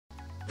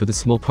For the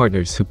small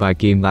partners who buy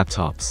game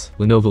laptops,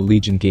 Lenovo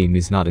Legion game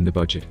is not in the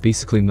budget.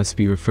 Basically must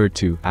be referred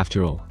to,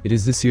 after all. It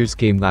is this year's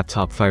game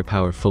laptop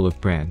firepower full of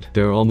brand.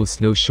 There are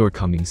almost no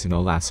shortcomings in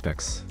all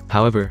aspects.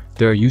 However,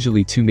 there are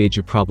usually two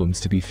major problems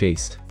to be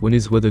faced. One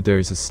is whether there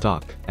is a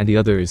stock, and the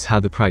other is how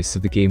the price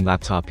of the game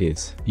laptop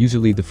is.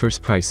 Usually the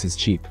first price is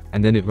cheap,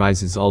 and then it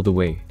rises all the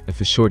way, if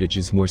the shortage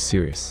is more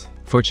serious.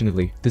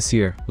 Fortunately, this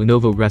year,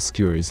 Lenovo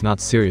Rescuer is not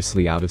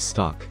seriously out of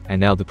stock, and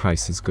now the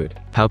price is good.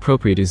 How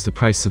appropriate is the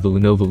price of the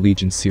Lenovo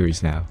Legion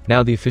series now?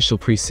 Now the official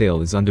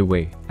pre-sale is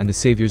underway, and the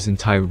Savior's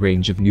entire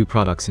range of new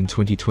products in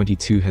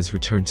 2022 has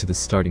returned to the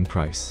starting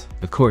price.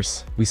 Of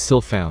course, we still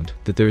found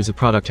that there is a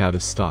product out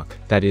of stock,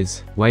 that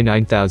is,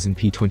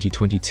 Y9000P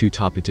 2022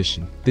 Top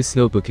Edition. This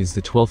notebook is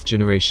the 12th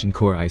generation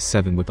Core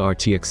i7 with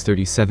RTX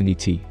 3070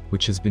 Ti,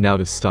 which has been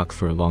out of stock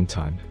for a long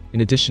time. In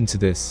addition to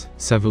this,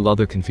 several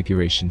other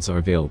configurations are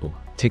available.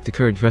 Take the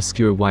current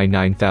Rescuer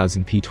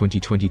Y9000P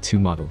 2022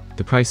 model.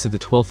 The price of the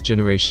 12th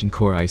generation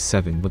Core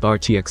i7 with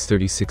RTX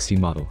 3060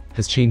 model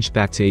has changed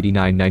back to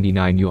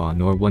 89.99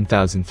 yuan or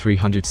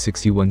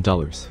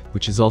 $1,361,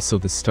 which is also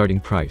the starting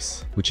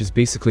price, which is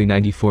basically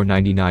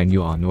 94.99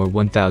 yuan or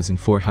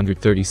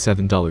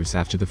 $1,437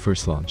 after the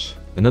first launch.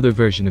 Another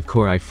version of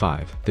Core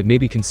i5 that may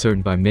be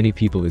concerned by many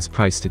people is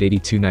priced at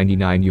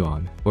 82.99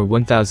 yuan, or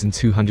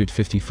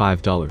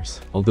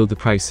 $1,255, although the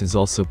price has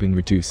also been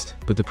reduced,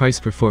 but the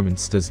price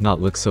performance does not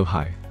look so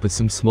high. But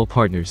some small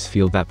partners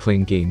feel that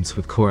playing games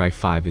with Core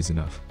i5 is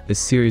enough. This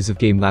series of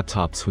game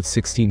laptops with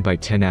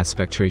 16:10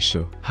 aspect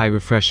ratio, high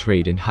refresh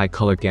rate and high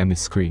color gamut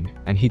screen,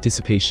 and heat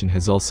dissipation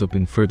has also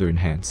been further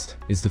enhanced,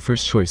 is the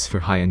first choice for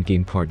high-end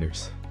game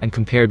partners. And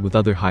compared with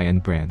other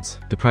high-end brands,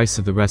 the price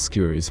of the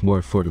Rescuer is more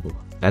affordable.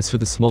 As for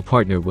the small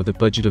partner with a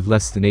budget of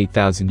less than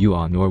 8,000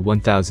 yuan or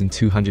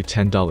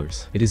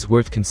 $1,210, it is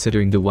worth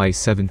considering the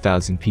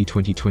Y7000P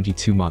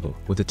 2022 model,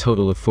 with a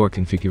total of 4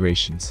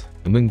 configurations.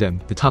 Among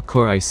them, the top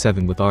Core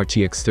i7 with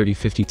RTX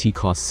 3050 Ti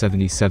costs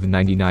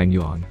 77.99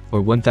 yuan,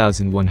 or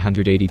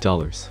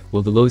 $1,180,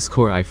 while the lowest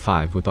Core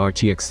i5 with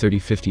RTX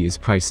 3050 is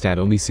priced at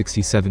only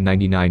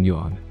 67.99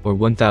 yuan, or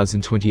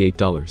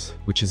 $1,028,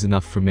 which is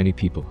enough for many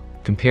people.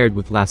 Compared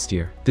with last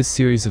year, this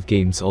series of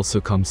games also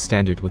comes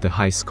standard with a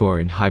high score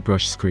and high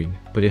brush screen,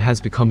 but it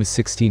has become a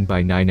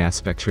 16:9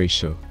 aspect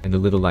ratio and a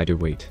little lighter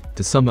weight.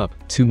 To sum up,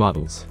 2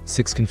 models,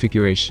 6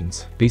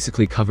 configurations,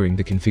 basically covering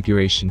the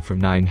configuration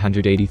from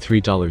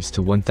 $983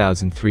 to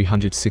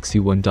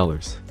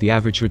 $1,361. The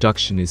average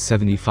reduction is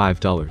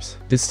 $75.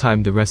 This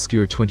time the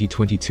Rescuer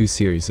 2022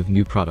 series of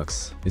new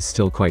products is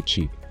still quite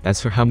cheap. As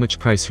for how much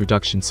price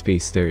reduction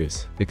space there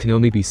is, it can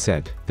only be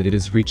said that it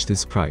has reached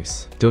this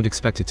price. Don't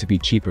expect it to be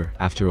cheaper,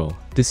 after all.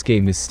 This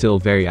game is still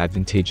very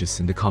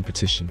advantageous in the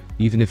competition.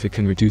 Even if it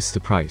can reduce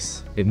the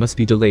price, it must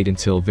be delayed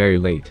until very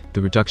late.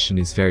 The reduction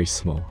is very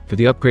small. For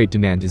the upgrade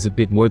demand is a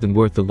bit more than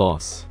worth the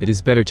loss. It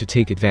is better to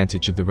take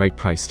advantage of the right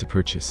price to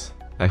purchase.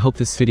 I hope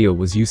this video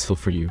was useful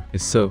for you.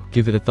 If so,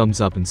 give it a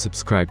thumbs up and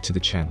subscribe to the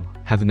channel.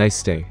 Have a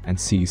nice day, and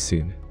see you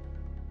soon.